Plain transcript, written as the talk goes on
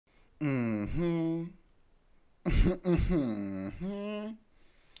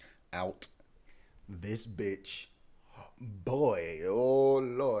Out this bitch. Boy, oh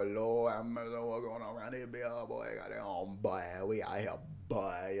Lord, I'm what's going on around here, boy. Goddamn, boy, we out here,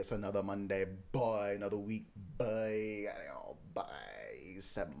 boy. It's another Monday, boy. Another week, boy. Goddamn, boy.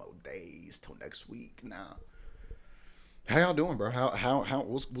 7 more days till next week. Now, how y'all doing, bro?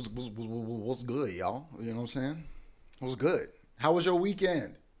 What's good, y'all? You know what I'm saying? What's good? How was your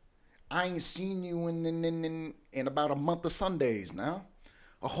weekend? I ain't seen you in about a month of Sundays now.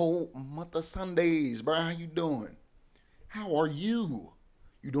 A whole month of Sundays, bro. How you doing? How are you?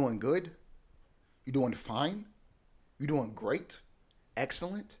 You doing good? You doing fine? You doing great?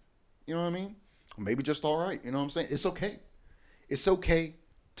 Excellent? You know what I mean? Or maybe just all right. You know what I'm saying? It's okay. It's okay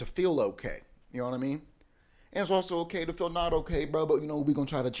to feel okay. You know what I mean? And it's also okay to feel not okay, bro. But we're going to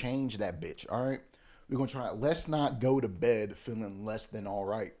try to change that bitch. All right? We're going to try. Let's not go to bed feeling less than all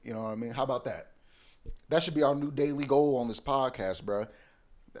right. You know what I mean? How about that? That should be our new daily goal on this podcast, bro.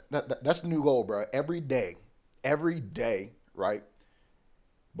 That's the new goal, bro. Every day, right?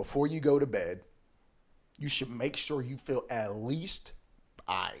 Before you go to bed, you should make sure you feel at least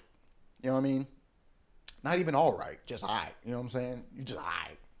all right. You know what I mean? Not even all right, just all right. You know what I'm saying? You just all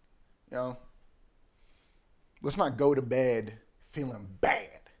right. You know? Let's not go to bed feeling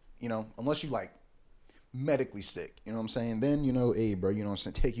bad, unless you like medically sick. You know what I'm saying? Then, hey, bro, you know what I'm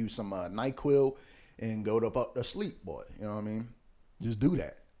saying? Take you some NyQuil and go to fuck to sleep, boy. You know what I mean? Just do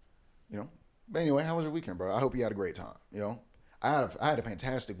that. But anyway, how was your weekend, bro? I hope you had a great time. I had a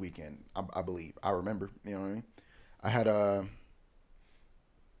fantastic weekend. I believe. I remember. You know what I mean? I had I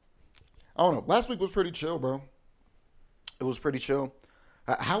don't know. Last week was pretty chill, bro. It was pretty chill.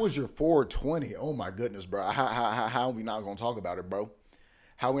 How was your 420? Oh my goodness, bro. How are we not gonna talk about it, bro?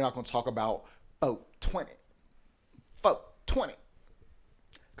 How are we not gonna talk about 420? 420.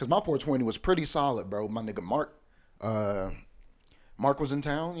 Cause my 420 was pretty solid, bro. My nigga Mark was in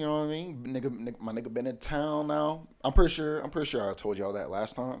town, you know what I mean? My nigga been in town now. I'm pretty sure I told y'all that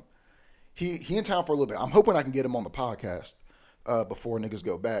last time. He in town for a little bit. I'm hoping I can get him on the podcast before niggas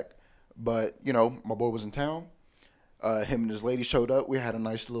go back. But my boy was in town. Him and his lady showed up. We had a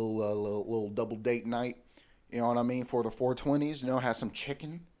nice little double date night. You know what I mean? For the 420s, had some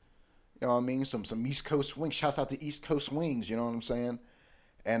chicken. You know what I mean? Some East Coast wings. Shouts out to East Coast wings. You know what I'm saying?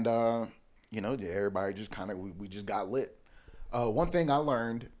 And everybody just we just got lit. One thing I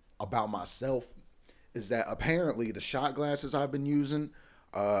learned about myself is that apparently the shot glasses I've been using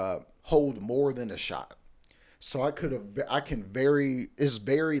hold more than a shot. So it's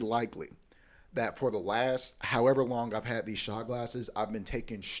very likely that for the last however long I've had these shot glasses, I've been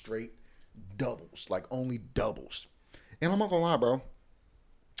taking straight doubles, like only doubles. And I'm not gonna lie, bro,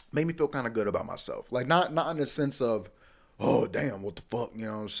 made me feel kind of good about myself. Like not in the sense of, oh damn, what the fuck, you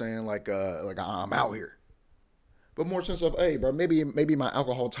know what I'm saying? Like I'm out here. But more sense of, hey, bro, maybe my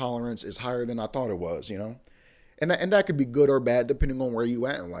alcohol tolerance is higher than I thought it was, and that could be good or bad depending on where you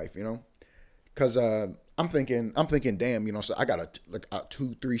at in life, because I'm thinking, damn, so I got a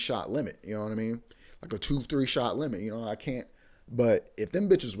 2-3 shot limit, you know what I mean, like a 2-3 shot limit, I can't. But if them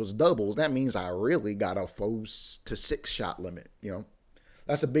bitches was doubles, that means I really got a 4 to 6 shot limit,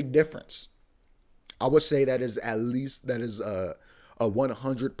 that's a big difference. I would say that is a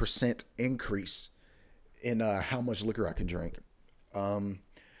 100% increase in how much liquor I can drink.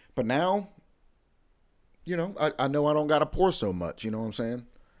 But now, I know I don't got to pour so much, you know what I'm saying?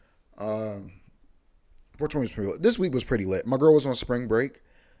 420 was pretty lit. This week was pretty lit. My girl was on spring break.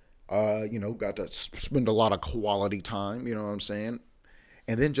 Got to spend a lot of quality time, you know what I'm saying?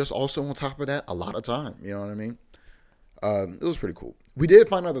 And then just also on top of that, a lot of time, you know what I mean? It was pretty cool. We did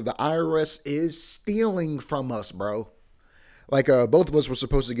find out that the IRS is stealing from us, bro. Like, both of us were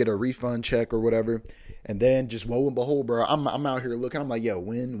supposed to get a refund check or whatever. And then just woe and behold, bro, I'm out here looking. I'm like, yo,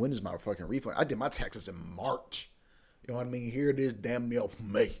 when is my fucking refund? I did my taxes in March. You know what I mean? Here it is, damn near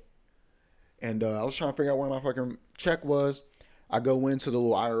May. And I was trying to figure out where my fucking check was. I go into the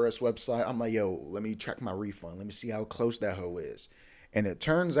little IRS website. I'm like, yo, let me check my refund. Let me see how close that hoe is. And it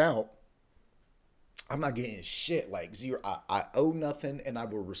turns out I'm not getting shit. Like, zero. I owe nothing and I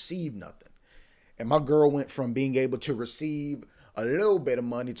will receive nothing. And my girl went from being able to receive a little bit of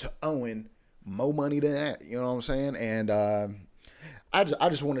money to owing more money than that. You know what I'm saying? And I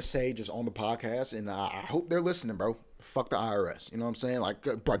just want to say, just on the podcast, and I hope they're listening, bro. Fuck the IRS. You know what I'm saying?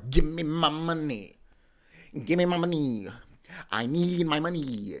 Like, bro, give me my money. Give me my money. I need my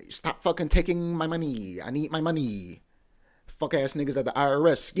money. Stop fucking taking my money. I need my money. Fuck ass niggas at the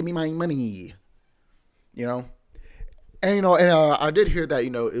IRS. Give me my money. And, I did hear that,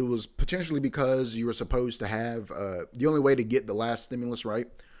 it was potentially because you were supposed to have, the only way to get the last stimulus, right,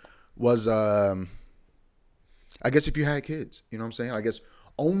 was I guess if you had kids, you know what I'm saying? I guess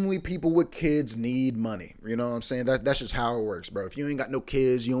only people with kids need money. You know what I'm saying? That's just how it works, bro. If you ain't got no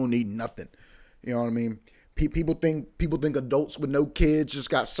kids, you don't need nothing. You know what I mean? People think adults with no kids just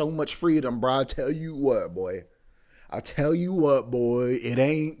got so much freedom, bro. I tell you what, boy. It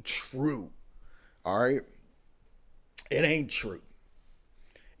ain't true. All right? It ain't true.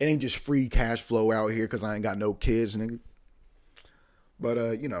 It ain't just free cash flow out here because I ain't got no kids, nigga. But,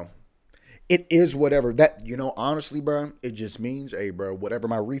 it is whatever. That, honestly, bro, it just means, hey, bro, whatever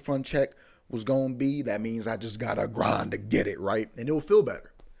my refund check was going to be, that means I just got to grind to get it, right? And it will feel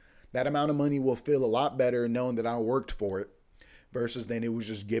better. That amount of money will feel a lot better knowing that I worked for it versus then it was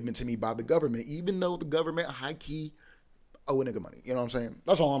just given to me by the government, even though the government high-key owe a nigga money. You know what I'm saying?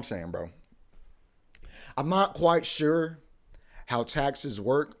 That's all I'm saying, bro. I'm not quite sure how taxes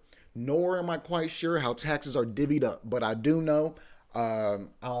work, nor am I quite sure how taxes are divvied up. But I do know I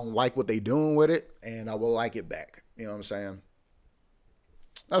don't like what they doing with it, and I will like it back. You know what I'm saying?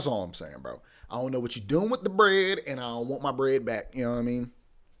 That's all I'm saying, bro. I don't know what you're doing with the bread, and I don't want my bread back. You know what I mean?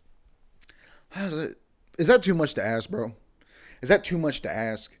 Is that too much to ask, bro? Is that too much to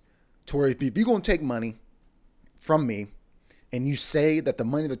ask? To where if you're going to take money from me, and you say that the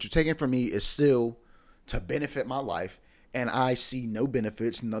money that you're taking from me is still to benefit my life, and I see no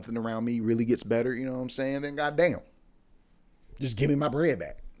benefits, nothing around me really gets better, you know what I'm saying? Then goddamn, just give me my bread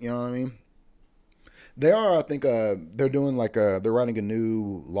back. You know what I mean? They are, I think, they're doing like they're writing a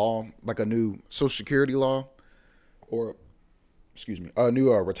new law, like a new Social Security law, or a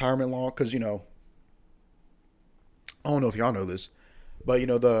new retirement law, because I don't know if y'all know this, but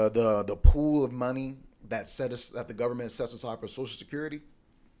the pool of money that the government sets aside for Social Security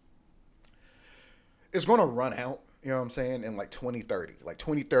is going to run out. You know what I'm saying? In like 2030. Like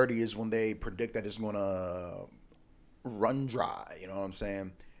 2030 is when they predict that it's going to run dry. You know what I'm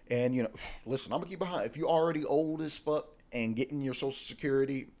saying? And listen, I'm gonna keep behind. If you already old as fuck and getting your Social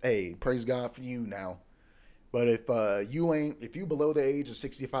Security, hey, praise God for you now. But if you below the age of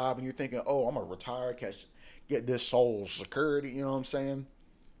 65 and you're thinking, oh, I'm gonna retire, get this Social Security, you know what I'm saying?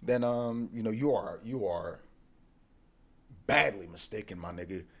 Then you are badly mistaken, my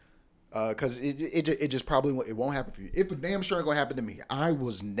nigga. Cause it just probably it won't happen for you. It's damn sure ain't gonna happen to me. I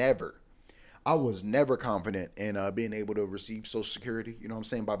was never confident in being able to receive Social Security. You know what I'm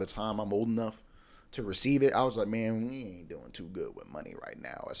saying? By the time I'm old enough to receive it, I was like, man, we ain't doing too good with money right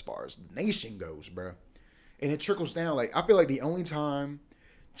now as far as the nation goes, bro. And it trickles down. Like, I feel like the only time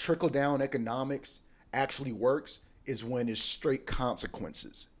trickle down economics actually works is when it's straight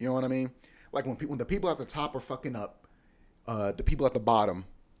consequences. You know what I mean? Like when the people at the top are fucking up, the people at the bottom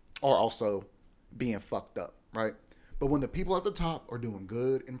are also being fucked up, right? But when the people at the top are doing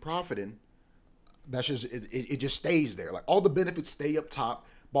good and profiting, that's just it just stays there. Like all the benefits stay up top,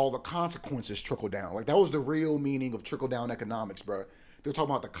 but all the consequences trickle down. Like that was the real meaning of trickle down economics, bro. They're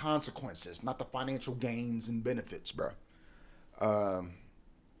talking about the consequences, not the financial gains and benefits, bro.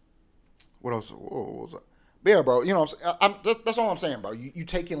 What else? What was that? But yeah, bro. You know, that's all I'm saying, bro. You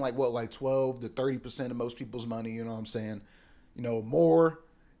taking like 12 to 30% of most people's money. You know what I'm saying? More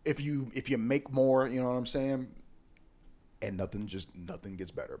if you make more. You know what I'm saying? And nothing gets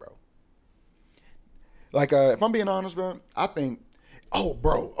better, bro. Like, if I'm being honest, bro, I think,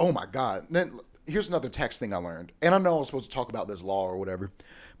 oh my God. Then here's another tax thing I learned. And I know I was supposed to talk about this law or whatever,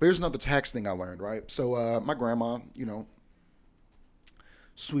 but here's another tax thing I learned, right? So, my grandma,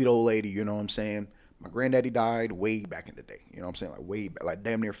 sweet old lady, you know what I'm saying? My granddaddy died way back in the day, you know what I'm saying? Like way back, like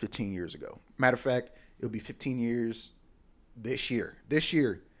damn near 15 years ago. Matter of fact, it'll be 15 years this year. This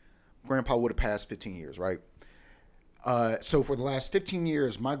year, grandpa would have passed 15 years, right? So for the last 15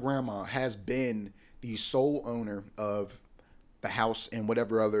 years, my grandma has been the sole owner of the house and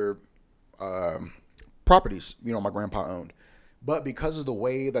whatever other properties, my grandpa owned. But because of the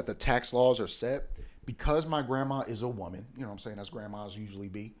way that the tax laws are set, because my grandma is a woman, you know what I'm saying, as grandmas usually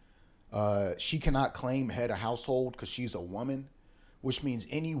be, she cannot claim head of household because she's a woman, which means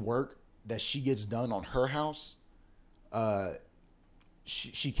any work that she gets done on her house,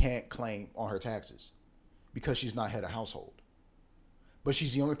 she can't claim on her taxes because she's not head of household. But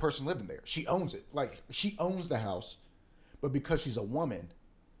she's the only person living there. She owns it. Like, she owns the house. But because she's a woman,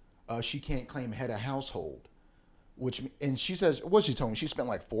 she can't claim head of household. And she says, what she told me, she spent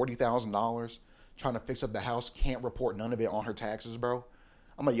like $40,000 trying to fix up the house, can't report none of it on her taxes, bro.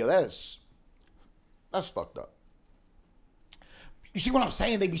 I'm like, yo, that's fucked up. You see what I'm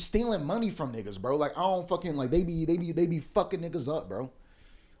saying? They be stealing money from niggas, bro. Like, I don't fucking, like, they be fucking niggas up, bro.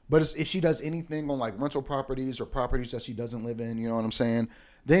 But if she does anything on like rental properties or properties that she doesn't live in, you know what I'm saying?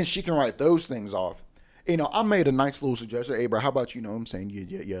 Then she can write those things off. I made a nice little suggestion. Hey, bro, how about you know what I'm saying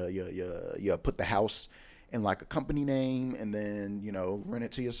you put the house in like a company name and then rent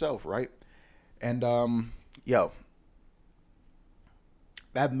it to yourself, right? And yo,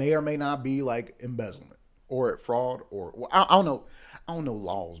 that may or may not be like embezzlement or fraud or well, I don't know. I don't know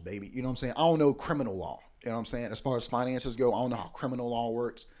laws, baby. You know what I'm saying? I don't know criminal law. You know what I'm saying? As far as finances go, I don't know how criminal law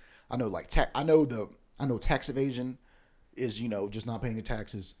works. I know like I know tax evasion is just not paying the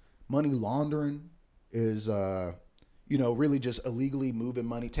taxes. Money laundering is really just illegally moving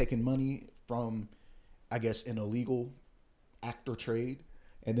money, taking money from I guess an illegal act or trade,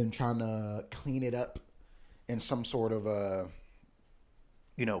 and then trying to clean it up in some sort of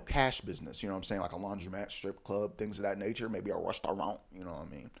cash business. You know what I'm saying? Like a laundromat, strip club, things of that nature. Maybe a restaurant. You know what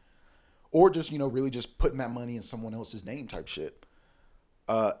I mean? Or just really just putting that money in someone else's name type shit.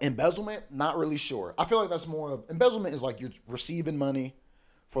 Embezzlement, not really sure. I feel like that's more of embezzlement is like you're receiving money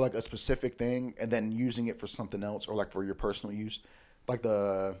for like a specific thing and then using it for something else or like for your personal use. Like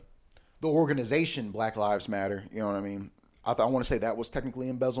the organization Black Lives Matter, you know what I mean? I want to say that was technically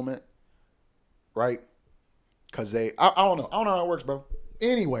embezzlement, right? Cause I don't know. I don't know how it works, bro.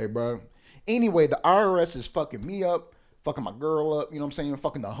 Anyway, bro. Anyway, the IRS is fucking me up, fucking my girl up, you know what I'm saying?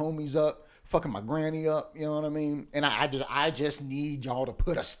 Fucking the homies up, fucking my granny up, you know what I mean? And I just need y'all to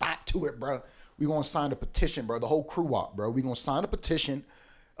put a stop to it, bro. We gonna sign a petition, bro. The whole crew up, bro. We gonna sign a petition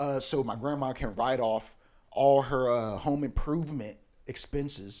so my grandma can write off all her home improvement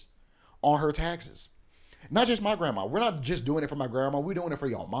expenses on her taxes. Not just my grandma. We're not just doing it for my grandma. We're doing it for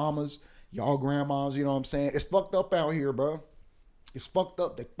y'all mamas, y'all grandmas. You know what I'm saying? It's fucked up out here, bro. It's fucked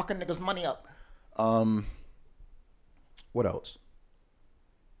up. They fucking niggas money up. What else?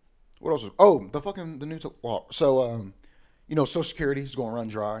 What else? The new law. So, Social Security is going to run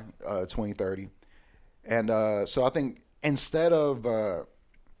dry 2030. And so I think instead of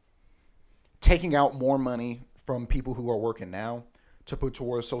taking out more money from people who are working now to put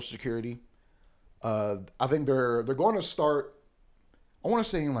towards Social Security, I think they're going to start. I want to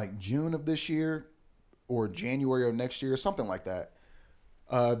say in like June of this year or January of next year, something like that.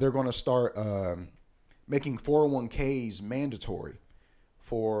 They're going to start making 401ks mandatory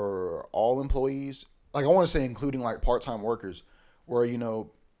for all employees. Like I want to say, including like part-time workers, where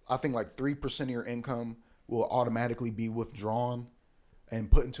I think like 3% of your income will automatically be withdrawn and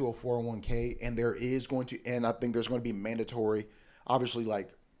put into a 401k, and I think there's going to be mandatory, obviously like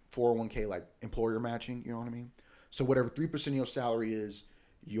 401k like employer matching. You know what I mean? So whatever 3% of your salary is,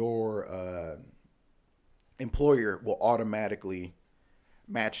 your employer will automatically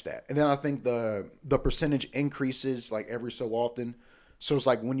match that. And then I think the percentage increases like every so often. So it's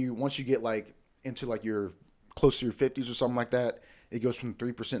like once you get like into like your close to your 50s or something like that, it goes from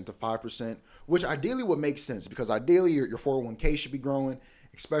 3% to 5%, which ideally would make sense because ideally your 401k should be growing,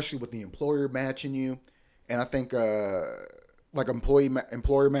 especially with the employer matching you. And I think like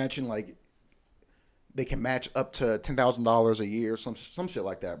employer matching, like they can match up to $10,000 a year, some shit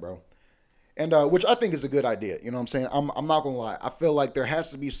like that, bro. And which I think is a good idea. You know what I'm saying? I'm not gonna lie. I feel like there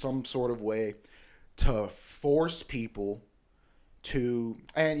has to be some sort of way to force people to,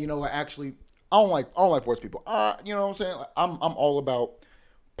 and actually, I don't like force people. You know what I'm saying? Like, I'm all about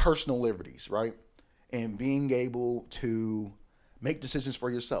personal liberties, right? And being able to make decisions for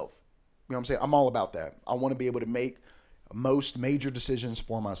yourself. You know what I'm saying? I'm all about that. I want to be able to make most major decisions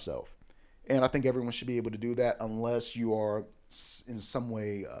for myself. And I think everyone should be able to do that unless you are in some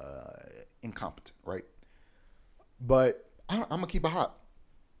way incompetent, right? But I'm going to keep it hot.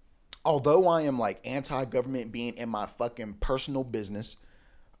 Although I am like anti-government being in my fucking personal business,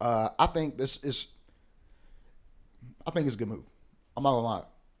 I think it's a good move. I'm not going to lie.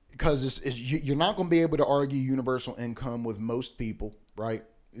 Because you're not going to be able to argue universal income with most people, right?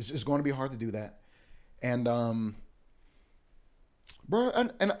 It's going to be hard to do that. And, bro,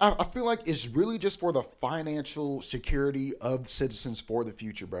 and I feel like it's really just for the financial security of citizens for the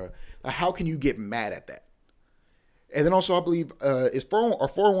future, bro. Like, how can you get mad at that? And then also, I believe, are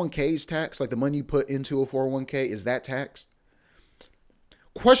 401ks taxed? Like the money you put into a 401k, is that taxed?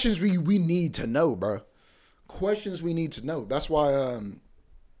 Questions we need to know, bro. Questions we need to know. That's why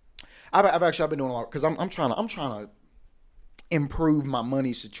I've been doing a lot because I'm trying to improve my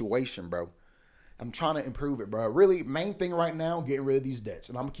money situation, bro. I'm trying to improve it, bro. Really, main thing right now, getting rid of these debts.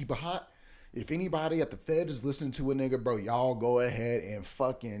 And I'm going to keep it hot. If anybody at the Fed is listening to a nigga, bro, y'all go ahead and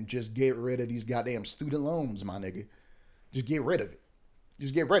fucking just get rid of these goddamn student loans, my nigga. Just get rid of it.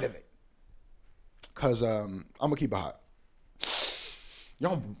 Just get rid of it. Because I'm going to keep it hot.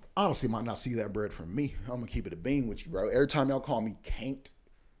 Y'all honestly might not see that bread from me. I'm going to keep it a bean with you, bro. Every time y'all call me can't,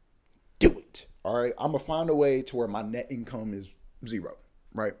 do it. All right? I'm going to find a way to where my net income is zero,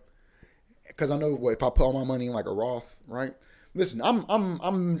 right? because I know what if I put all my money in like a Roth, right? Listen, I'm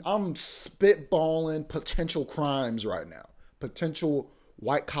spitballing potential crimes right now, potential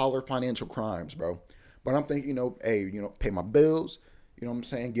white collar financial crimes, bro. But I'm thinking, hey, pay my bills, you know what I'm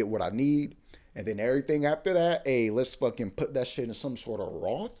saying, get what I need, and then everything after that, hey, let's fucking put that shit in some sort of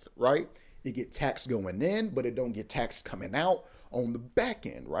Roth, right? You get taxed going in, but it don't get taxed coming out on the back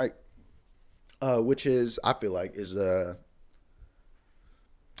end, right? Which is I feel like is that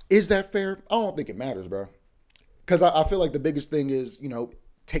fair? I don't think it matters, bro. Because I feel like the biggest thing is,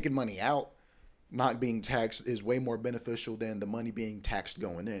 taking money out, not being taxed is way more beneficial than the money being taxed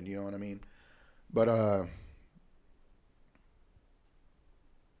going in. You know what I mean? But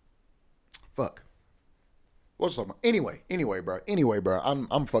fuck. What's talking about? Anyway, bro.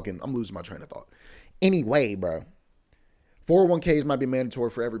 I'm losing my train of thought. Anyway, bro. 401ks might be mandatory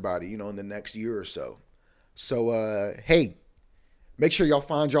for everybody, in the next year or so. So hey, make sure y'all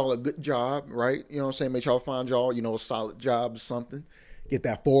find y'all a good job, right? You know what I'm saying? Make sure y'all find y'all, a solid job or something. Get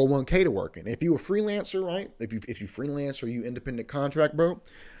that 401k to working. If you a freelancer, right? If you freelance or you independent contract, bro,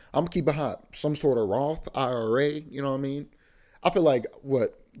 I'm gonna keep it hot. Some sort of Roth IRA, you know what I mean? I feel like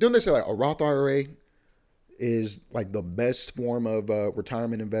don't they say like a Roth IRA is like the best form of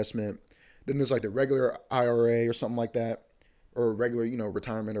retirement investment? Then there's like the regular IRA or something like that, or regular,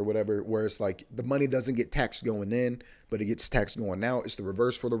 retirement or whatever, where it's like the money doesn't get taxed going in, but it gets taxed going out. It's the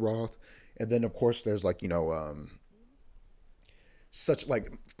reverse for the Roth. And then of course there's like, such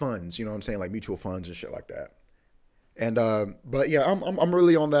like funds, you know what I'm saying? Like mutual funds and shit like that. And but yeah, I'm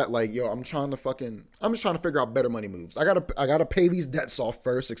really on that. Like, yo, I'm just trying to figure out better money moves. I gotta pay these debts off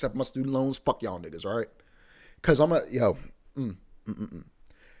first, except my student loans. Fuck y'all niggas, all right? Cause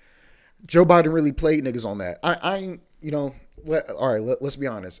Joe Biden really played niggas on that. I ain't, all right, let's be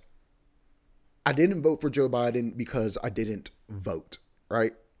honest. I didn't vote for Joe Biden because I didn't vote,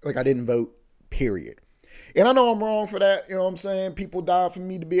 right? Like I didn't vote, period. And I know I'm wrong for that, you know what I'm saying? People died for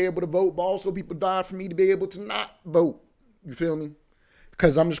me to be able to vote, but also people died for me to be able to not vote. You feel me?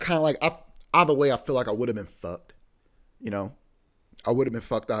 Because I'm just kind of like, either way, I feel like I would have been fucked, you know? I would have been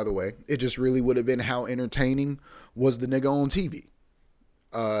fucked either way. It just really would have been how entertaining was the nigga on TV.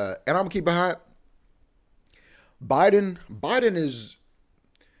 And I'm gonna keep it hot. Biden is,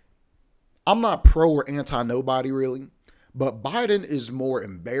 I'm not pro or anti nobody really, but Biden is more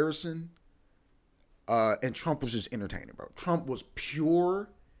embarrassing. And Trump was just entertaining, bro. Trump was pure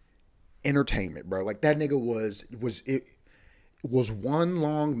entertainment, bro. Like that nigga was one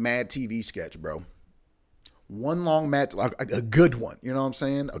long Mad TV sketch, bro. One long Mad, like a good one. You know what I'm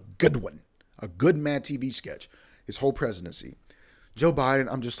saying? A good one. A good Mad TV sketch. His whole presidency. Joe Biden,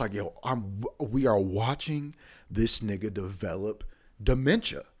 I'm just like, yo, we are watching this nigga develop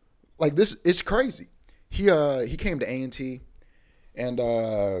dementia. Like this, it's crazy. He came to A&T and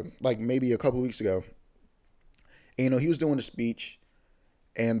like maybe a couple weeks ago. And, he was doing a speech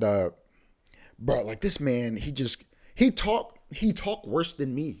and bro, like this man, he talked worse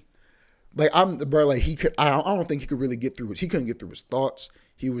than me. Like I don't think he could really get through he couldn't get through his thoughts.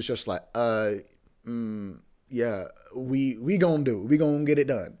 He was just like, yeah, we gonna get it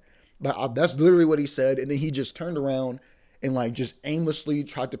done. Like that's literally what he said. And then he just turned around and like just aimlessly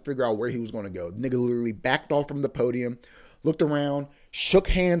tried to figure out where he was gonna go. Nigga literally backed off from the podium, looked around, shook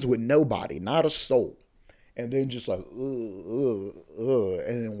hands with nobody, not a soul. And then just like, and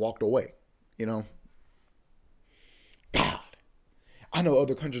then walked away, God, I know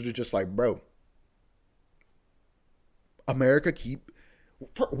other countries are just like, bro, America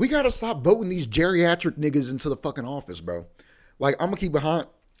we gotta stop voting these geriatric niggas into the fucking office, bro. Like, I'm gonna keep it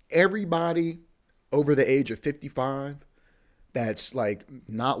hot. Everybody over the age of 55 that's like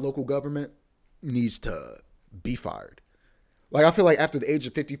not local government needs to be fired. Like, I feel like after the age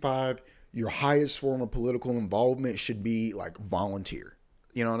of 55, your highest form of political involvement should be like volunteer.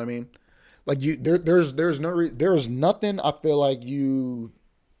 You know what I mean? Like there's nothing I feel like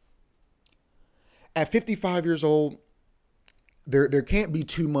at 55 years old, there can't be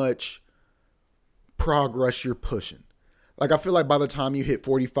too much progress you're pushing. Like I feel like by the time you hit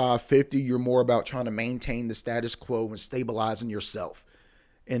 45, 50, you're more about trying to maintain the status quo and stabilizing yourself.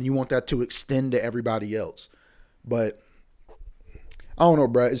 And you want that to extend to everybody else. But I don't know,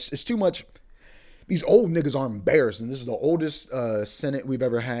 bro. It's too much. These old niggas are embarrassing. This is the oldest Senate we've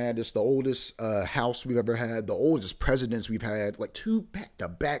ever had. It's the oldest House we've ever had. The oldest presidents we've had. Like two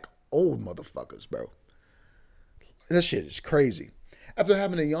back-to-back old motherfuckers, bro. That shit is crazy. After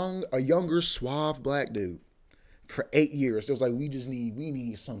having a younger, suave black dude for 8 years, it was like we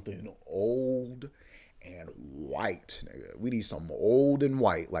need something old and white, nigga. We need something old and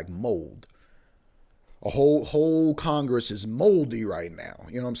white, like mold. A whole Congress is moldy right now.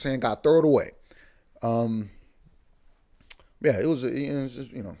 You know what I'm saying? Got to throw it away. Yeah, it was. It's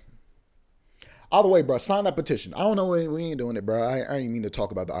just, Either way, bro, sign that petition. I don't know. We ain't doing it, bro. I ain't mean to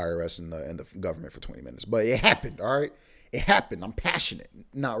talk about the IRS and the government for 20 minutes, but it happened. All right, it happened. I'm passionate.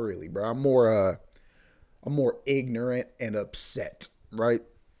 Not really, bro. I'm more ignorant and upset. Right.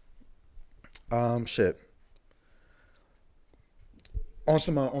 Shit. On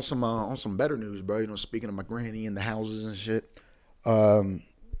some better news, bro. Speaking of my granny and the houses and shit.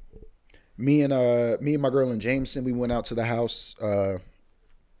 Me and my girl in Jameson, we went out to the house.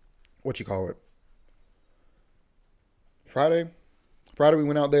 What you call it? Friday we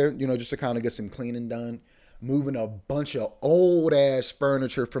went out there, just to kind of get some cleaning done, moving a bunch of old ass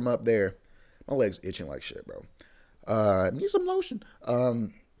furniture from up there. My legs itching like shit, bro. Need some lotion.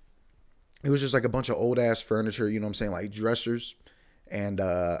 It was just like a bunch of old ass furniture, you know what I'm saying, like dressers and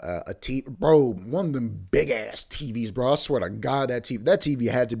a TV, bro. One of them big ass TVs, bro. I swear to God, that TV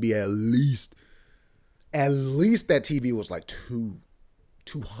had to be at least that TV was like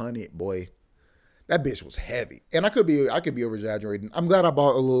 200, boy. That bitch was heavy, and I could be over exaggerating. I'm glad I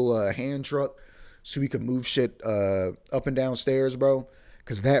bought a little hand truck so we could move shit up and down stairs, bro.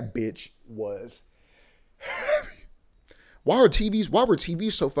 Cause that bitch was heavy. Why were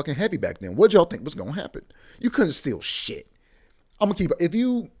TVs so fucking heavy back then? What y'all think was gonna happen? You couldn't steal shit. I'm gonna keep if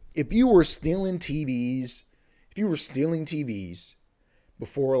you were stealing TVs,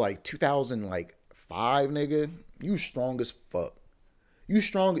 before like 2005, nigga, you strong as fuck. You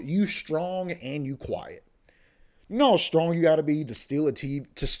strong and you quiet. You know how strong you gotta be to steal a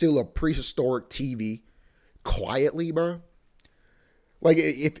prehistoric TV quietly, bro? Like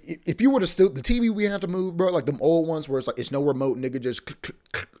if you were to steal the TV we had to move, bro, like them old ones where it's no remote, nigga, just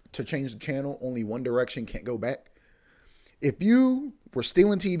to change the channel, only one direction, can't go back. If you were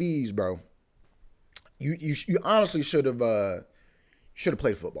stealing TVs, bro, you honestly should have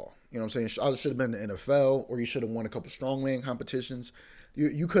played football. You know what I'm saying? Either should have been in the NFL or you should have won a couple strongman competitions.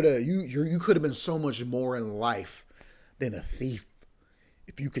 You could have been so much more in life than a thief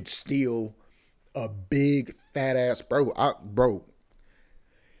if you could steal a big fat ass bro.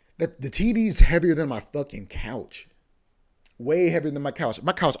 The TV's heavier than my fucking couch. Way heavier than my couch.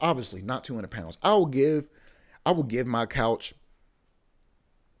 My couch obviously not 200 pounds. I will give my couch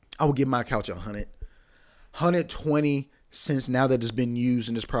 120 since now that it's been used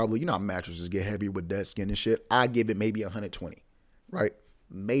and it's probably, mattresses get heavier with dead skin and shit. I give it maybe 120, right?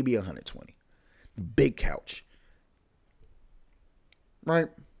 Maybe 120. Big couch, right?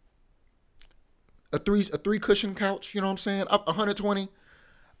 A three cushion couch, you know what I'm saying? 120.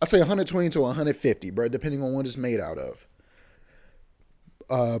 I say 120 to 150, bro, depending on what it's made out of.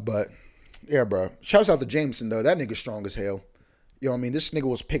 But yeah, bro. Shouts out to Jameson though. That nigga strong as hell. You know what I mean? This nigga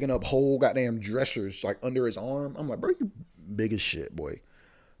was picking up whole goddamn dressers like under his arm. I'm like, bro, you big as shit, boy.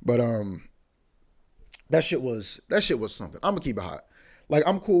 But that shit was something. I'm gonna keep it hot. Like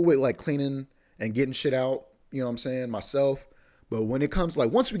I'm cool with like cleaning and getting shit out, you know what I'm saying, myself. But when it comes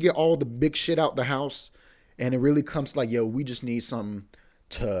like once we get all the big shit out the house and it really comes to like, yo, we just need someone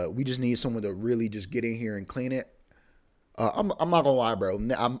to really just get in here and clean it. I'm not gonna lie, bro.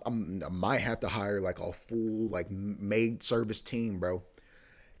 I might have to hire like a full like maid service team, bro.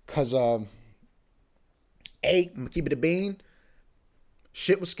 Cause I'm gonna keep it a bean.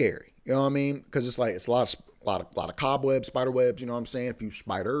 Shit was scary, you know what I mean? Cause it's a lot of cobwebs, spider webs, you know what I'm saying? A few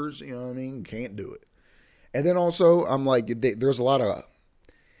spiders, you know what I mean? Can't do it. And then also I'm like, there's a lot of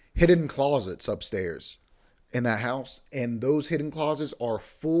hidden closets upstairs in that house, and those hidden closets are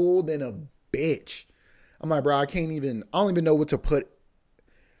full than a bitch. I'm like, bro, I don't even know what to put.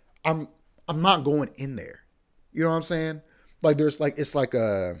 I'm not going in there. You know what I'm saying? Like it's like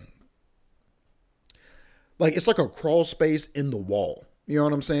a crawl space in the wall. You know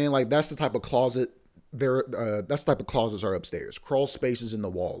what I'm saying? Like that's the type of closet that's the type of closets are upstairs. Crawl spaces in the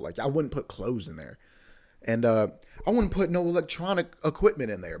wall. Like I wouldn't put clothes in there. And I wouldn't put no electronic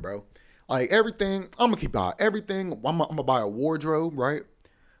equipment in there, bro. Like everything, I'm gonna keep out everything. I'm gonna buy a wardrobe, right?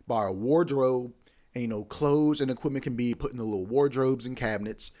 Buy a wardrobe. And, clothes and equipment can be put in the little wardrobes and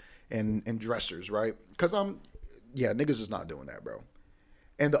cabinets and dressers, right? Because niggas is not doing that, bro.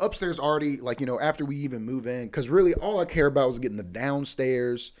 And the upstairs already, like, after we even move in, because really all I care about is getting the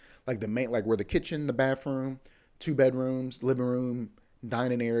downstairs, like the main, like where the kitchen, the bathroom, 2 bedrooms, living room,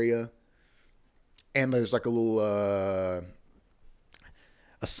 dining area. And there's like a little, a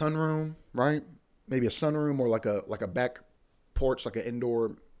sunroom, right? Maybe a sunroom or like a back porch, like an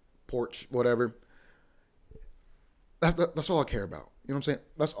indoor porch, whatever. That's all I care about. You know what I'm saying?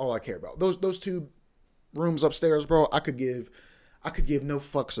 That's all I care about. Those 2 rooms upstairs, bro, I could give no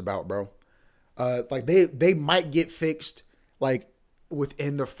fucks about, bro. Like they might get fixed like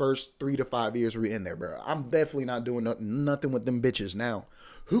within the first 3 to 5 years we're in there, bro. I'm definitely not doing nothing with them bitches now.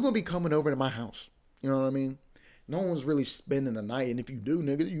 Who gonna be coming over to my house? You know what I mean? No one's really spending the night, and if you do,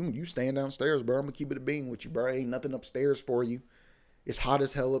 nigga, you staying downstairs, bro. I'm gonna keep it a bean with you, bro. Ain't nothing upstairs for you. It's hot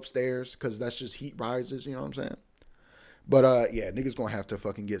as hell upstairs because that's just heat rises. You know what I'm saying? But yeah, niggas gonna have to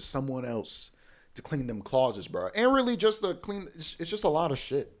fucking get someone else to clean them closets, bro. And really, just to clean. It's just a lot of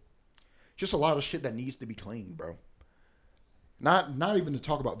shit. Just a lot of shit that needs to be cleaned, bro. Not even to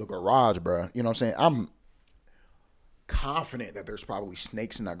talk about the garage, bro. You know what I'm saying? I'm confident that there's probably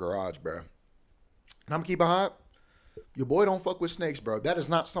snakes in that garage, bro. And I'm gonna keep it hot. Your boy don't fuck with snakes, bro. That is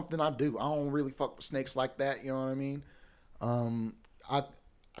not something I do. I don't really fuck with snakes like that. You know what I mean? I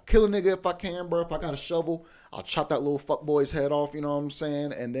kill a nigga if I can, bro. If I got a shovel, I'll chop that little fuck boy's head off. You know what I'm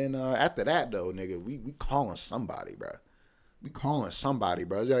saying? And then after that, though, nigga, we calling somebody, bro. We calling somebody,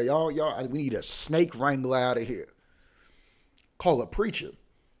 bro. Yeah, y'all. We need a snake wrangler out of here. Call a preacher.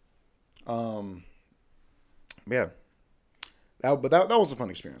 Yeah. But that was a fun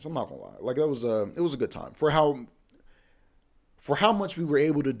experience. I'm not gonna lie. Like it was a good time for how much we were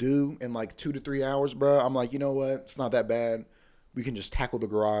able to do in like 2 to 3 hours, bro. I'm like, you know what? It's not that bad. We can just tackle the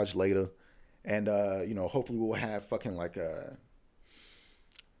garage later, and hopefully we'll have fucking like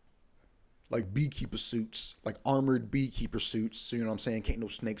beekeeper suits, like armored beekeeper suits. So you know what I'm saying? Can't no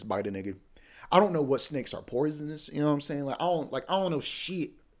snakes bite a nigga. I don't know what snakes are poisonous. You know what I'm saying? I don't know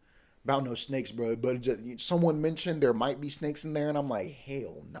shit about no snakes, bro. But someone mentioned there might be snakes in there, and I'm like,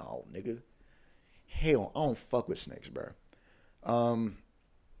 hell no, nigga. Hell, I don't fuck with snakes, bro.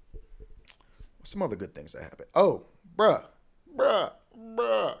 Some other good things that happened. Oh, bruh.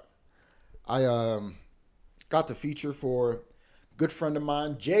 I got to feature for a good friend of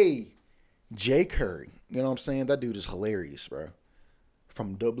mine, J Curry. You know what I'm saying? That dude is hilarious, bro.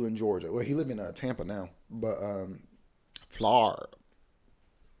 From Dublin, Georgia. Well, he live in Tampa now, but Florida.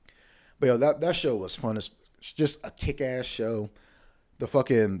 But yo, that show was fun. It's just a kick-ass show.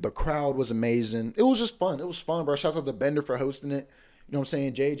 The crowd was amazing. It was just fun. It was fun, bro. Shout out to Bender for hosting it. You know what I'm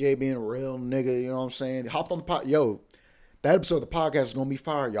saying? JJ being a real nigga, you know what I'm saying? Hopped on the pod. Yo, that episode of the podcast is gonna be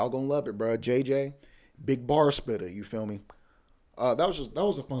fire. Y'all gonna love it, bro. JJ, big bar spitter, you feel me? That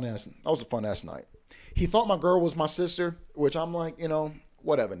was a fun ass night. He thought my girl was my sister, which I'm like,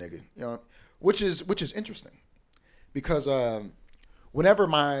 whatever, nigga. Which is interesting. Because whenever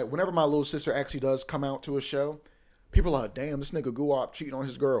my little sister actually does come out to a show, people are like, damn, this nigga Guap cheating on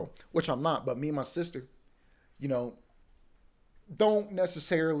his girl. Which I'm not, but me and my sister, don't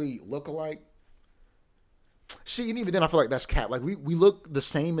necessarily look alike. And even then I feel like that's cap. Like we look the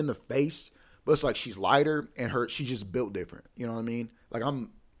same in the face, but it's like she's lighter and she's just built different. You know what I mean? Like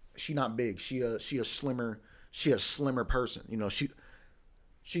she not big. She a slimmer person.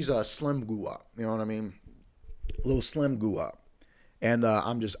 She's a slim Guap. You know what I mean? A little slim Guap. And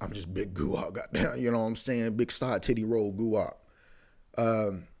I'm just big Guap, goddamn. You know what I'm saying? Big side titty roll Guap.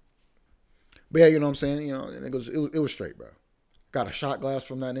 But yeah, you know what I'm saying? It was straight, bro. Got a shot glass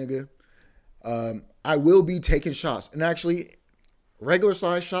from that nigga. I will be taking shots. And actually, regular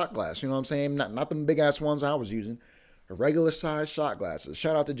size shot glass. You know what I'm saying? Not them big ass ones I was using. Regular size shot glasses.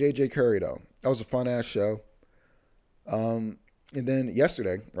 Shout out to JJ Curry, though. That was a fun ass show. And then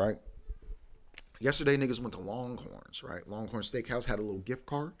yesterday, right? Yesterday, niggas went to Longhorns, right? Longhorn Steakhouse had a little gift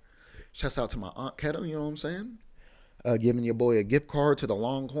card. Shouts out to my Aunt Keto, you know what I'm saying? Giving your boy a gift card to the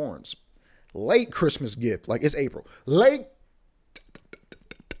Longhorns. Late Christmas gift. Like, it's April. Late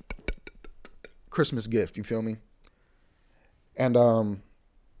Christmas gift, you feel me? And, I'm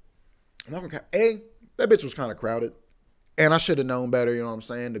not gonna that bitch was kind of crowded. And I should have known better, you know what I'm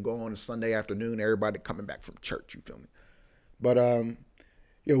saying, to go on a Sunday afternoon, everybody coming back from church, you feel me? But,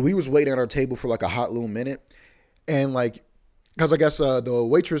 we was waiting at our table for like a hot little minute. And like, because I guess the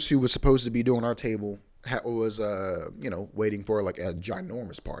waitress who was supposed to be doing our table was, waiting for like a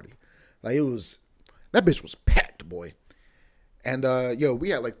ginormous party. Like that bitch was packed, boy. And, we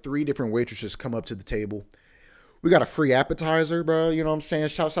had like 3 different waitresses come up to the table. We got a free appetizer, bro. You know what I'm saying?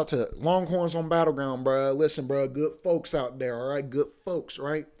 Shouts out to Longhorns on Battleground, bro. Listen, bro, good folks out there, all right? Good folks,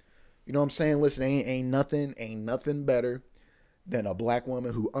 right? You know what I'm saying? Listen, ain't nothing better than a black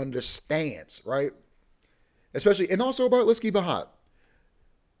woman who understands, right? Especially, and also, bro, let's keep it hot.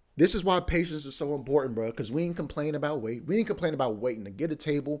 This is why patience is so important, bro, because we ain't complaining about wait. We ain't complaining about waiting to get a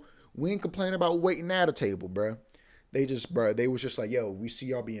table. We ain't complaining about waiting at a table, bro. They was just like, yo, we see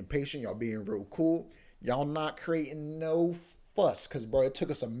y'all being patient. Y'all being real cool. Y'all not creating no fuss, because, bro, it took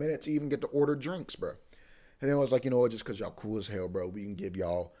us a minute to even get to order drinks, bro. And then I was like, you know what, just because y'all cool as hell, bro, we can give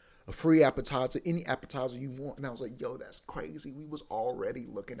y'all a free appetizer, any appetizer you want. And I was like, yo, that's crazy. We was already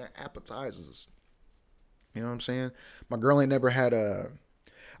looking at appetizers. You know what I'm saying? My girl ain't never had a.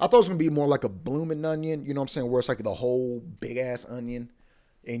 I thought it was gonna be more like a blooming onion. You know what I'm saying? Where it's like the whole big ass onion,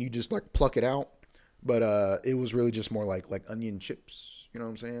 and you just like pluck it out. But it was really just more like onion chips. You know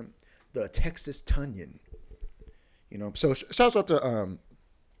what I'm saying? The Texas Tunyon. You know. So shouts out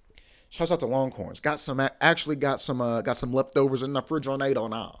to Longhorns. Got some leftovers in the refrigerator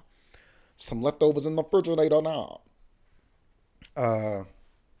now. Some leftovers in the refrigerator now.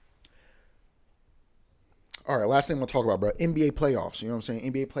 All right, last thing I'm going to talk about, bro. NBA playoffs. You know what I'm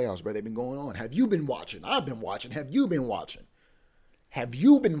saying? NBA playoffs, bro. They've been going on. Have you been watching? I've been watching. Have you been watching? Have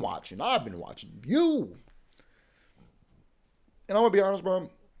you been watching? I've been watching. You. And I'm going to be honest, bro.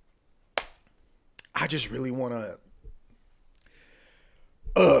 I just really want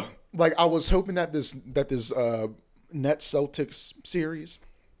to... like, I was hoping that this Nets Celtics series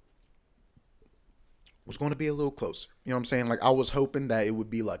was going to be a little closer. You know what I'm saying? Like, I was hoping that it would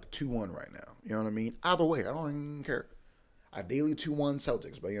be like 2-1 right now. You know what I mean? Either way, I don't even care. Ideally 2-1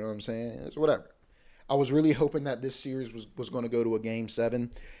 Celtics, but you know what I'm saying? It's whatever. I was really hoping that this series was going to go to a game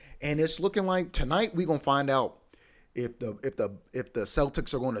 7. And it's looking like tonight we're going to find out if the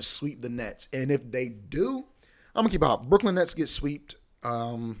Celtics are going to sweep the Nets. And if they do, I'm going to keep out. Brooklyn Nets get swept.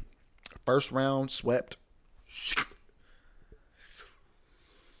 First round swept.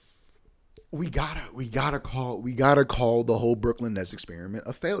 We gotta call the whole Brooklyn Nets experiment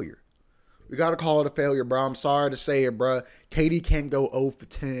a failure. We gotta call it a failure, bro. I'm sorry to say it, bro. KD can't go 0 for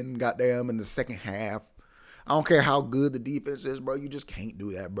 10, goddamn, in the second half. I don't care how good the defense is, bro. You just can't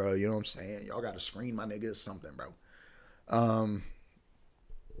do that, bro. You know what I'm saying? Y'all gotta screen my niggas something, bro.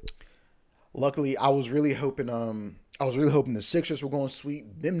 Luckily, I was really hoping the Sixers were going to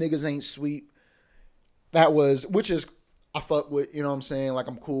sweep. Them niggas ain't sweep. Which is I fuck with, you know what I'm saying? Like,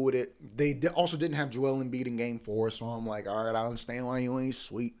 I'm cool with it. They also didn't have Joel Embiid in game 4, so I'm like, all right, I understand why you ain't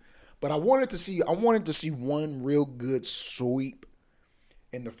sweep. But I wanted to see one real good sweep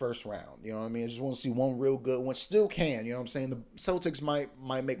in the first round. You know what I mean? I just want to see one real good one. Still can, you know what I'm saying? The Celtics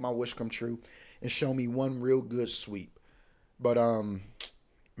might make my wish come true and show me one real good sweep. But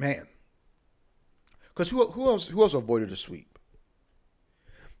man. Because who else avoided a sweep?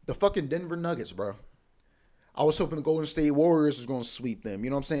 The fucking Denver Nuggets, bro. I was hoping the Golden State Warriors was going to sweep them. You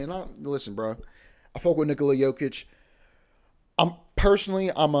know what I'm saying? Listen, bro. I fuck with Nikola Jokic. I'm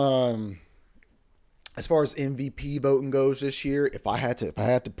as far as MVP voting goes this year, if I had to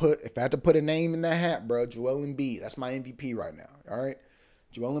put a name in that hat, bro, Joel Embiid, that's my MVP right now. All right?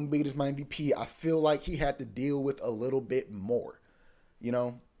 Joel Embiid is my MVP. I feel like he had to deal with a little bit more. You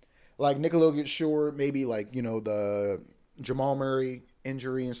know? Like Nikola Jokic, sure, maybe like, you know, the Jamal Murray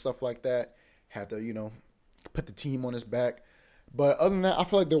injury and stuff like that had to, you know, put the team on his back. But other than that, I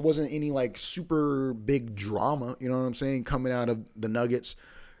feel like there wasn't any like super big drama, you know what I'm saying, coming out of the Nuggets.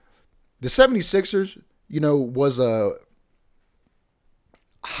 The 76ers, you know, was a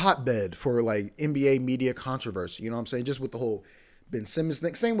hotbed for like NBA media controversy, you know what I'm saying, just with the whole Ben Simmons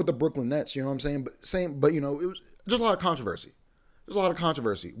thing. Same with the Brooklyn Nets, you know what I'm saying, but you know, it was just a lot of controversy. There's a lot of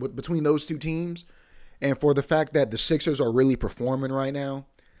controversy between those two teams, and for the fact that the Sixers are really performing right now.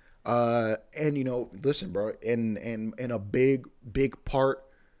 And you know, listen, bro, and a big part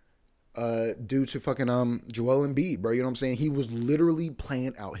due to fucking Joel Embiid, bro. You know what I'm saying? He was literally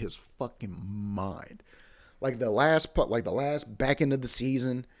playing out his fucking mind. Like the last back end of the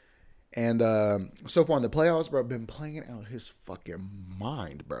season and so far in the playoffs, bro, been playing out his fucking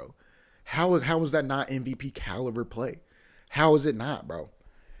mind, bro. How is that not MVP caliber play? How is it not, bro?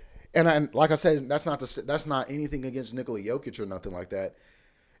 And like I said, that's not anything against Nikola Jokic or nothing like that.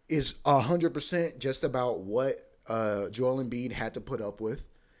 Is 100% just about what Joel Embiid had to put up with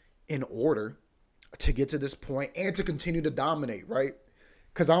in order to get to this point and to continue to dominate, right?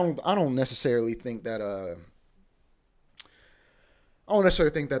 Because I don't necessarily think that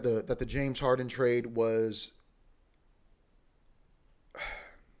the James Harden trade was.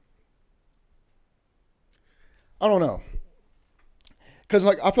 I don't know. Because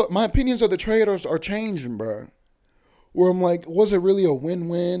like I feel my opinions of the trade are changing, bro. Where I'm like, was it really a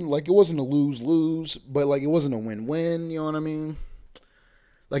win-win? Like, it wasn't a lose-lose, but, like, it wasn't a win-win, you know what I mean?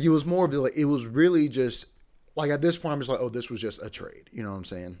 Like, it was more of, like, it was really just, like, at this point, I'm just like, oh, this was just a trade, you know what I'm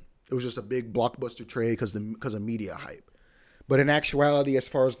saying? It was just a big blockbuster trade because of media hype. But in actuality, as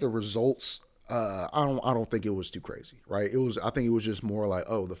far as the results, I don't think it was too crazy, right? I think it was just more like,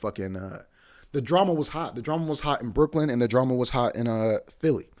 oh, the drama was hot. The drama was hot in Brooklyn, and the drama was hot in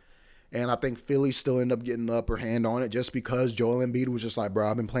Philly. And I think Philly still ended up getting the upper hand on it just because Joel Embiid was just like, bro,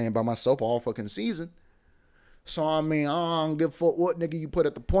 I've been playing by myself all fucking season. So I mean, I don't give a fuck what nigga you put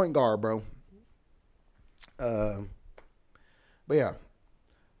at the point guard, bro. Uh, but yeah,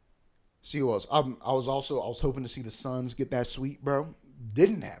 see who else? I was hoping to see the Suns get that sweep, bro.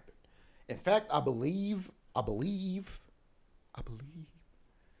 Didn't happen. In fact, I believe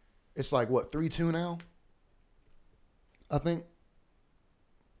it's like what 3-2 now. I think.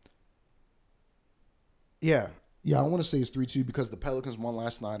 Yeah, yeah. I want to say it's 3-2 because the Pelicans won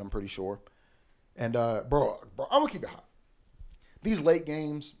last night. I'm pretty sure. And bro, I'm gonna keep it hot. These late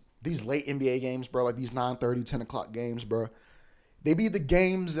games, these late NBA games, bro, like these 9:30, 10 o'clock games, bro. They be the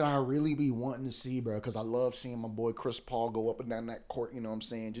games that I really be wanting to see, bro, because I love seeing my boy Chris Paul go up and down that court, you know what I'm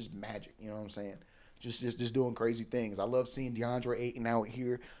saying? Just magic, you know what I'm saying? Just doing crazy things. I love seeing DeAndre Ayton out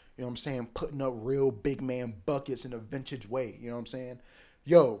here, you know what I'm saying, putting up real big man buckets in a vintage way, you know what I'm saying?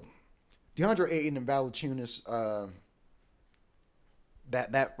 Yo, DeAndre Ayton and Valanciunas,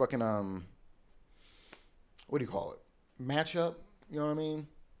 that fucking what do you call it? Matchup, you know what I mean?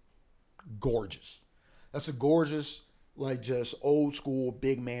 Gorgeous. That's a gorgeous, like just old school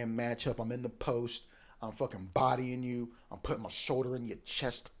big man matchup. I'm in the post. I'm fucking bodying you. I'm putting my shoulder in your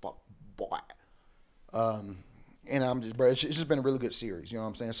chest, fuck boy. And I'm just, bro, it's just been a really good series. You know what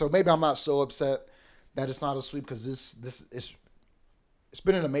I'm saying? So maybe I'm not so upset that it's not a sweep because this is it's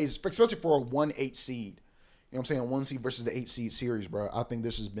been an amazing, especially for a 1-8 seed. You know what I'm saying? 1 seed versus the 8 seed series, bro. I think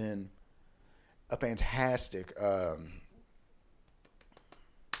this has been a fantastic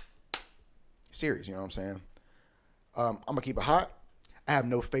series. You know what I'm saying? I'm gonna keep it hot. I have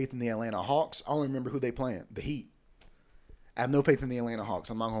no faith in the Atlanta Hawks. I only remember who they playing. The Heat. I have no faith in the Atlanta Hawks.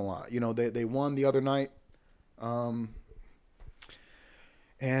 I'm not gonna lie. You know they won the other night, and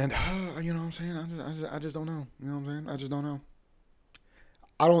you know what I'm saying. I just don't know. You know what I'm saying. I just don't know.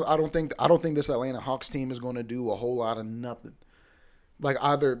 I don't think this Atlanta Hawks team is going to do a whole lot of nothing. Like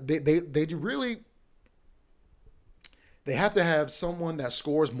either they really they have to have someone that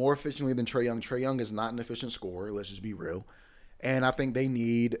scores more efficiently than Trae Young. Trae Young is not an efficient scorer. Let's just be real. And I think they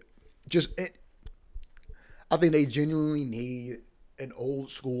need just. I think they genuinely need an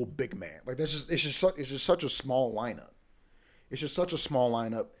old school big man. Like that's just it's just such a small lineup. It's just such a small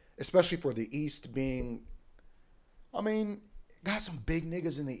lineup, especially for the East being. I mean, got some big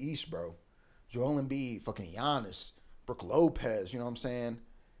niggas in the East, bro. Joel Embiid, fucking Giannis, Brook Lopez. You know what I'm saying?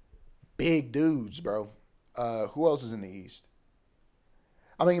 Big dudes, bro. Who else is in the East?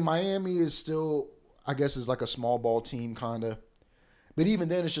 I mean, Miami is still, I guess, is like a small ball team, kind of. But even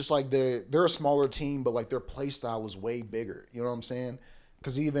then, it's just like they're a smaller team, but like their play style is way bigger. You know what I'm saying?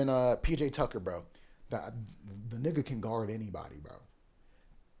 Because even PJ Tucker, bro, the nigga can guard anybody, bro.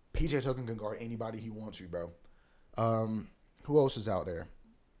 PJ Tucker can guard anybody he wants to, bro. Who else is out there?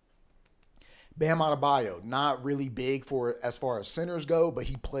 Bam Adebayo, not really big for as far as centers go, but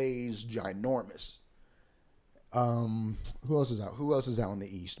he plays ginormous. Who else is out? Who else is out in the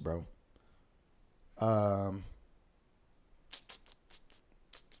East, bro?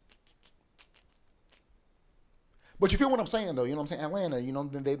 But you feel what I'm saying, though. You know what I'm saying? Atlanta, you know,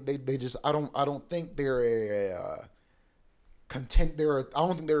 they just I don't think they're a content. I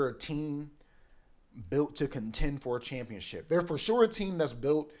don't think they're a team built to contend for a championship. They're for sure a team that's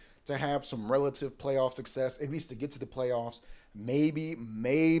built to have some relative playoff success, at least to get to the playoffs.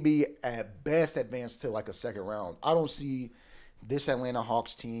 Maybe at best advance to like a second round. I don't see this Atlanta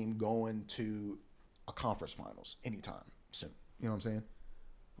Hawks team going to a conference finals anytime soon. You know what I'm saying?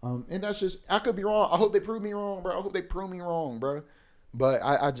 And that's just, I could be wrong. I hope they prove me wrong, bro. I hope they prove me wrong, bro. But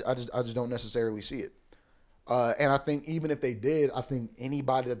I just don't necessarily see it. And I think even if they did, I think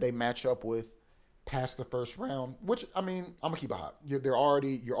anybody that they match up with past the first round, which I mean, I'm gonna keep it hot. You're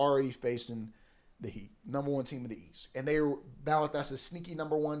already facing the Heat, number one team in the East, and that's a sneaky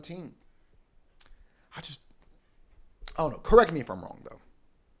number one team. I don't know. Correct me if I'm wrong though.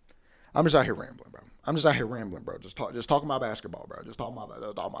 I'm just out here rambling, bro. Just talking about basketball, bro. Just talking about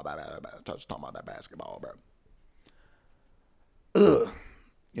that basketball, bro. Ugh,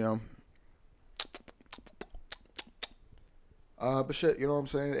 you know. But shit, you know what I'm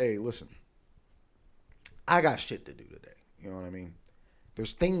saying? Hey, listen. I got shit to do today. You know what I mean?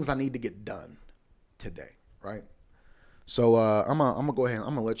 There's things I need to get done today, right? So I'm gonna go ahead and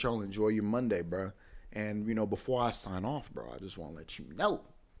I'm gonna let y'all enjoy your Monday, bro. And you know, before I sign off, bro, I just want to let you know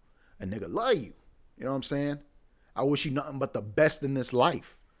a nigga love you. You know what I'm saying? I wish you nothing but the best in this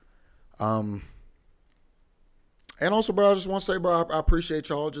life. And also, bro, I just want to say, bro, I appreciate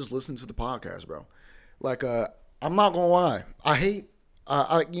y'all just listening to the podcast, bro. Like, I'm not gonna lie. I hate,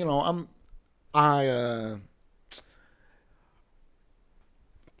 you know, I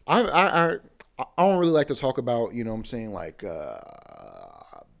I don't really like to talk about, you know what I'm saying, like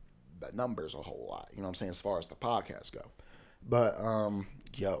the numbers a whole lot. You know what I'm saying? As far as the podcast go. But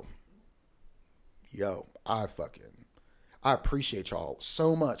yo, I appreciate y'all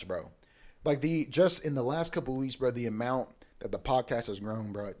so much, bro. Like just in the last couple of weeks, bro, the amount that the podcast has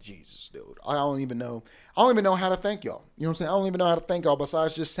grown, bro. Jesus, dude. I don't even know how to thank y'all. You know what I'm saying? I don't even know how to thank y'all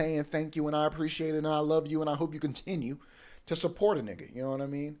besides just saying thank you and I appreciate it and I love you and I hope you continue to support a nigga. You know what I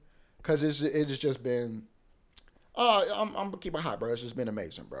mean? Because it's just been, I'm going to keep it hot, bro. It's just been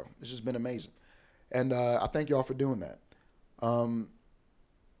amazing, bro. It's just been amazing. And I thank y'all for doing that.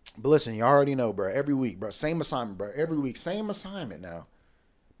 But listen, you already know, bro. Every week, bro. Same assignment, bro. Every week, same assignment now.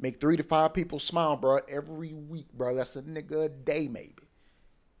 Make 3 to 5 people smile, bro, every week, bro. That's a nigga a day, maybe.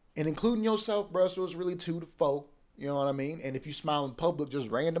 And including yourself, bro, so it's really 2 to 4. You know what I mean? And if you smile in public just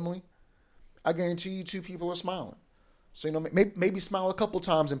randomly, I guarantee you 2 people are smiling. So, you know, maybe smile a couple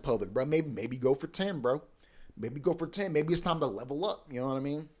times in public, bro. Maybe go for 10, bro. Maybe go for 10. Maybe it's time to level up. You know what I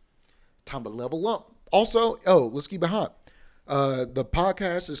mean? Time to level up. Also, let's keep it hot. The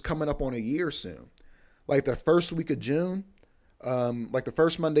podcast is coming up on a year soon. Like the first week of June. Like the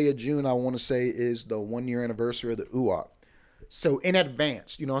first Monday of June, I want to say is the 1-year anniversary of the UOP. So in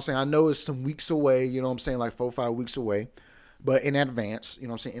advance, you know what I'm saying? I know it's some weeks away, you know what I'm saying? Like 4 or 5 weeks away, but in advance, you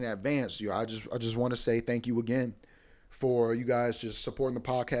know what I'm saying? In advance, I just want to say thank you again for you guys just supporting the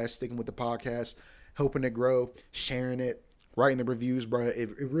podcast, sticking with the podcast, helping it grow, sharing it, writing the reviews, bro. It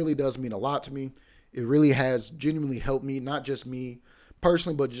really does mean a lot to me. It really has genuinely helped me, not just me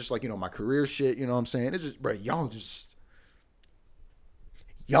personally, but just like, you know, my career shit, you know what I'm saying? It's just, bro,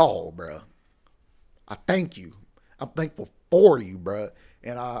 y'all, bro. I thank you. I'm thankful for you, bro.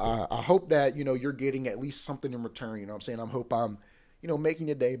 And I hope that, you know, you're getting at least something in return. You know what I'm saying? I hope I'm, you know, making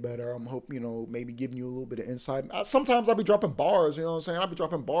your day better. I'm hope, you know, maybe giving you a little bit of insight. Sometimes I'll be dropping bars, you know what I'm saying? I'll be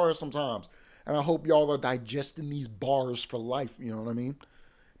dropping bars sometimes. And I hope y'all are digesting these bars for life, you know what I mean?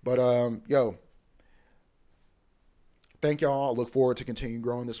 But, yo, thank y'all. I look forward to continue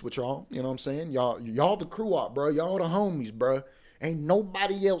growing this with y'all. You know what I'm saying? Y'all the crew up, bro. Y'all the homies, bro. Ain't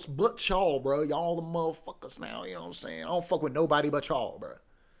nobody else but y'all, bro. Y'all the motherfuckers now, you know what I'm saying? I don't fuck with nobody but y'all, bro.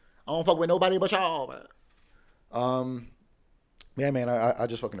 I don't fuck with nobody but y'all, bro. Yeah, man, I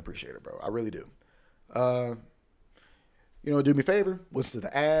just fucking appreciate it, bro. I really do. You know, do me a favor. Listen to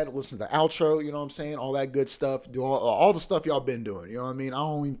the ad. Listen to the outro. You know what I'm saying? All that good stuff. Do all the stuff y'all been doing. You know what I mean? I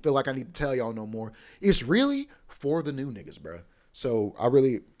don't even feel like I need to tell y'all no more. It's really for the new niggas, bro. So I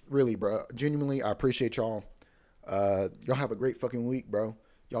really, bro, genuinely, I appreciate y'all. Y'all have a great fucking week, bro.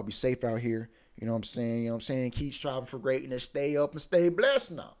 Y'all be safe out here. You know what I'm saying? You know what I'm saying? Keep striving for greatness. Stay up and stay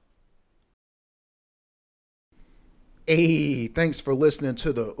blessed now. Hey, thanks for listening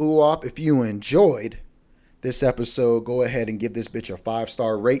to the UOP. If you enjoyed this episode, go ahead and give this bitch a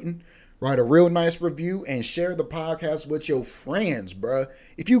 5-star rating. Write a real nice review and share the podcast with your friends, bruh.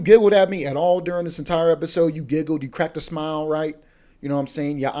 If you giggled at me at all during this entire episode, you giggled, you cracked a smile, right? You know what I'm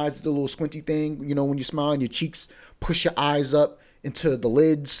saying? Your eyes do the little squinty thing. You know, when you smile and your cheeks push your eyes up into the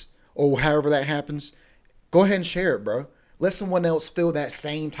lids or however that happens. Go ahead and share it, bro. Let someone else feel that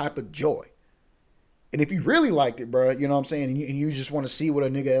same type of joy. And if you really liked it, bro, you know what I'm saying? And you just want to see what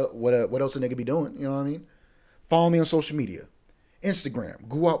else a nigga be doing. You know what I mean? Follow me on social media. Instagram,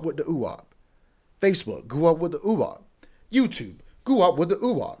 go up with the UOP. Facebook, go up with the UOP. YouTube, go up with the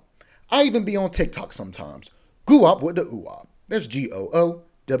UOP. I even be on TikTok sometimes. Go up with the UOP. That's GOOWAPWITDAOOWAP.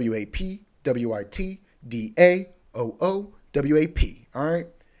 All right.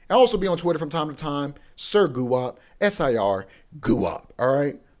 I also be on Twitter from time to time. Sir Guwop, SIR Guwop. All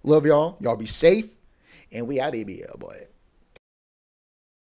right. Love y'all. Y'all be safe. And we out of here, boy.